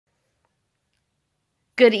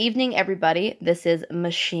Good evening, everybody. This is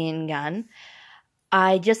Machine Gun.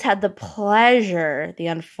 I just had the pleasure, the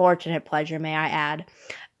unfortunate pleasure, may I add,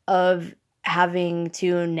 of having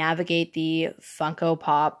to navigate the Funko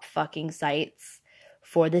Pop fucking sites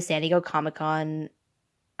for the San Diego Comic-Con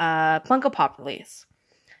Funko Pop release.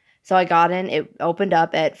 So I got in. It opened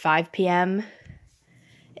up at 5 p.m.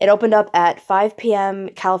 It opened up at 5 p.m.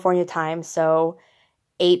 California time, so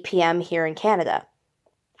 8 p.m. here in Canada.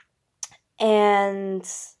 And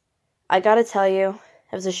I gotta tell you,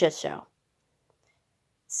 it was a shit show.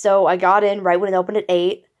 So I got in right when it opened at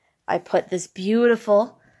 8. I put this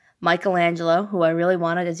beautiful Michelangelo, who I really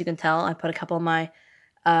wanted, as you can tell. I put a couple of my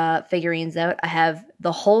figurines out. I have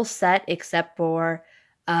the whole set except for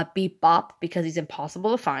Beep Bop, because he's impossible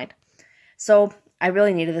to find. So I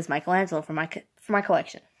really needed this Michelangelo for my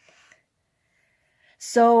collection.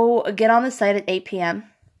 So get on the site at 8 p.m.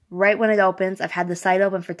 Right when it opens. I've had the site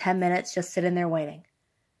open for 10 minutes, just sitting there waiting.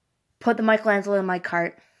 Put the Michelangelo in my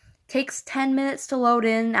cart. Takes 10 minutes to load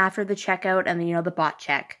in after the checkout and, the bot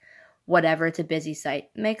check. Whatever, it's a busy site.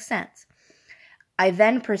 Makes sense. I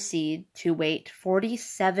then proceed to wait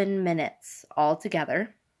 47 minutes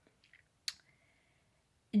altogether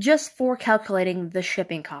just for calculating the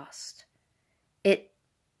shipping cost.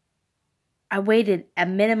 I waited a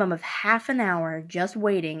minimum of half an hour just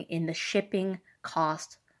waiting in the shipping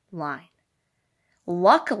cost line.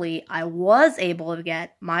 Luckily, I was able to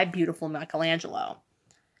get my beautiful Michelangelo.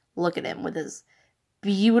 Look at him with his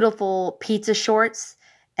beautiful pizza shorts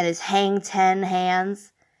and his hang 10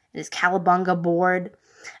 hands and his cowabunga board.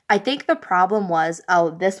 I think the problem was,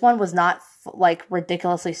 this one was not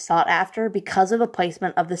ridiculously sought after because of the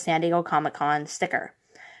placement of the San Diego Comic-Con sticker.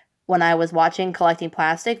 When I was watching Collecting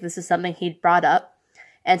Plastic, this is something he'd brought up,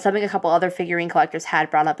 and something a couple other figurine collectors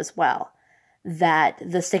had brought up as well, that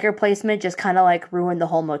the sticker placement just kind of ruined the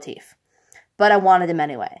whole motif. But I wanted him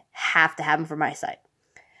anyway. Have to have him for my site.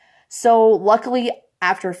 So luckily,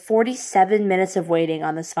 after 47 minutes of waiting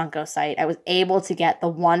on this Funko site, I was able to get the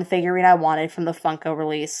one figurine I wanted from the Funko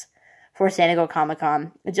release for San Diego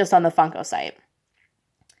Comic-Con, just on the Funko site.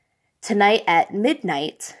 Tonight at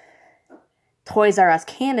midnight, Toys R Us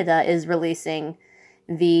Canada is releasing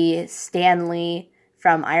the Stan Lee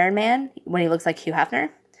from Iron Man when he looks like Hugh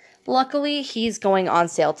Hefner. Luckily, he's going on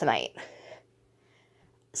sale tonight.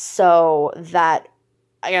 So that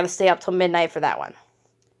I gotta stay up till midnight for that one.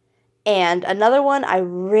 And another one I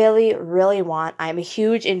really, really want. I'm a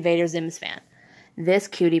huge Invader Zim's fan. This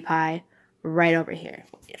cutie pie right over here.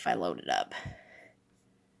 If I load it up.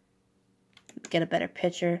 Get a better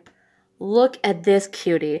picture. Look at this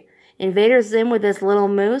cutie. Invader Zim with this little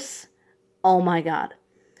moose. Oh my god.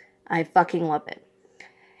 I fucking love it.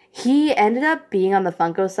 He ended up being on the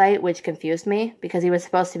Funko site, which confused me, because he was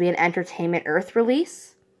supposed to be an Entertainment Earth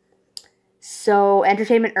release. So,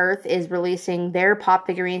 Entertainment Earth is releasing their pop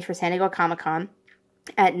figurines for San Diego Comic-Con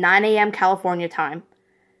at 9 a.m. California time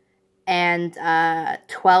and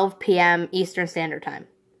 12 p.m. Eastern Standard Time.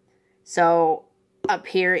 So, up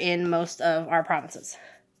here in most of our provinces.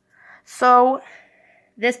 So,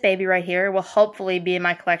 this baby right here will hopefully be in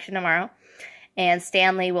my collection tomorrow, and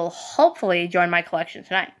Stanley will hopefully join my collection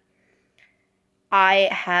tonight. I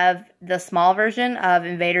have the small version of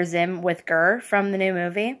Invader Zim with Gurr from the new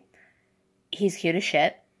movie. He's cute as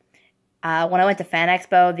shit. When I went to Fan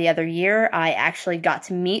Expo the other year, I actually got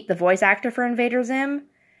to meet the voice actor for Invader Zim,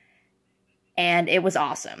 and it was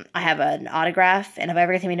awesome. I have an autograph, and if I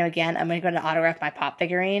ever get to meet him again, I'm going to go to autograph my pop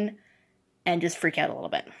figurine and just freak out a little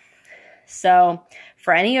bit. So,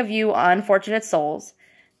 for any of you unfortunate souls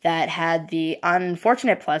that had the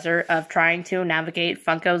unfortunate pleasure of trying to navigate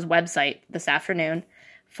Funko's website this afternoon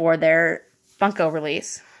for their Funko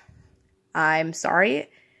release, I'm sorry,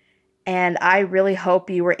 and I really hope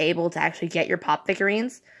you were able to actually get your pop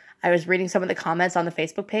figurines. I was reading some of the comments on the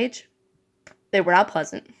Facebook page. They were not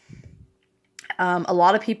pleasant. A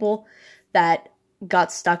lot of people that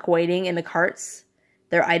got stuck waiting in the carts,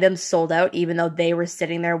 their items sold out even though they were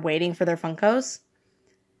sitting there waiting for their Funkos.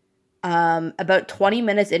 About 20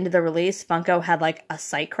 minutes into the release, Funko had a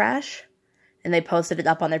site crash, and they posted it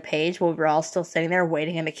up on their page while we were all still sitting there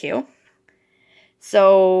waiting in the queue.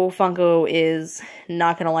 So Funko is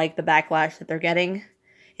not going to like the backlash that they're getting.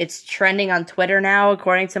 It's trending on Twitter now,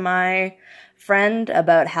 according to my friend,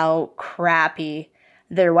 about how crappy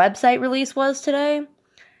their website release was today.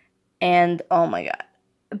 And oh my god.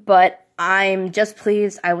 But I'm just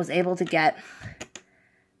pleased I was able to get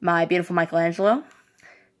my beautiful Michelangelo.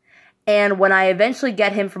 And when I eventually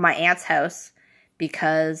get him from my aunt's house,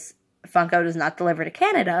 because Funko does not deliver to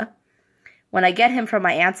Canada, when I get him from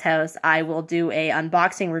my aunt's house, I will do a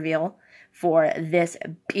unboxing reveal for this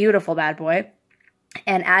beautiful bad boy.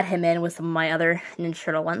 and add him in with some of my other Ninja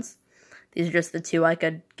Turtle ones. These are just the two I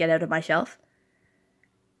could get out of my shelf.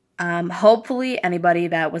 Hopefully anybody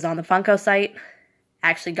that was on the Funko site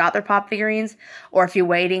actually got their pop figurines, or if you're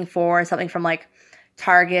waiting for something from like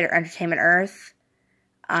Target or Entertainment Earth.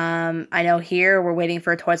 I know here we're waiting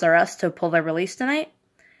for Toys R Us to pull their release tonight.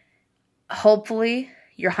 Hopefully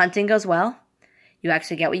your hunting goes well. You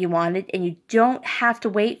actually get what you wanted, and you don't have to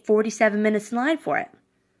wait 47 minutes in line for it.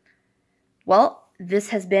 Well, this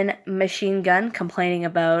has been Machine Gun complaining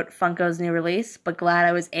about Funko's new release, but glad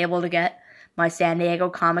I was able to get my San Diego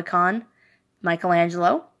Comic-Con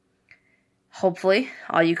Michelangelo. Hopefully,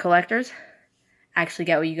 all you collectors actually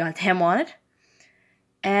get what you goddamn wanted.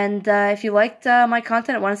 And if you liked my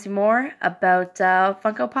content and want to see more about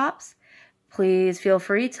Funko Pops, please feel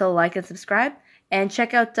free to like and subscribe. And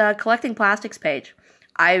check out Collecting Plastics page.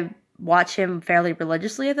 I watch him fairly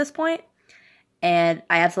religiously at this point, and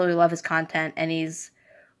I absolutely love his content. And he's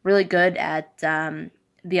really good at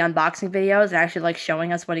the unboxing videos and actually like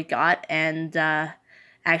showing us what he got, and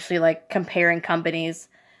actually like comparing companies.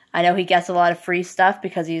 I know he gets a lot of free stuff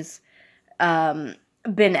because he's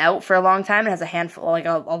been out for a long time and has a handful, like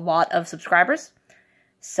a lot of subscribers.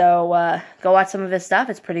 So go watch some of his stuff.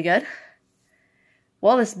 It's pretty good.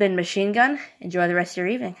 Well, this has been Machine Gun. Enjoy the rest of your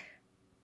evening.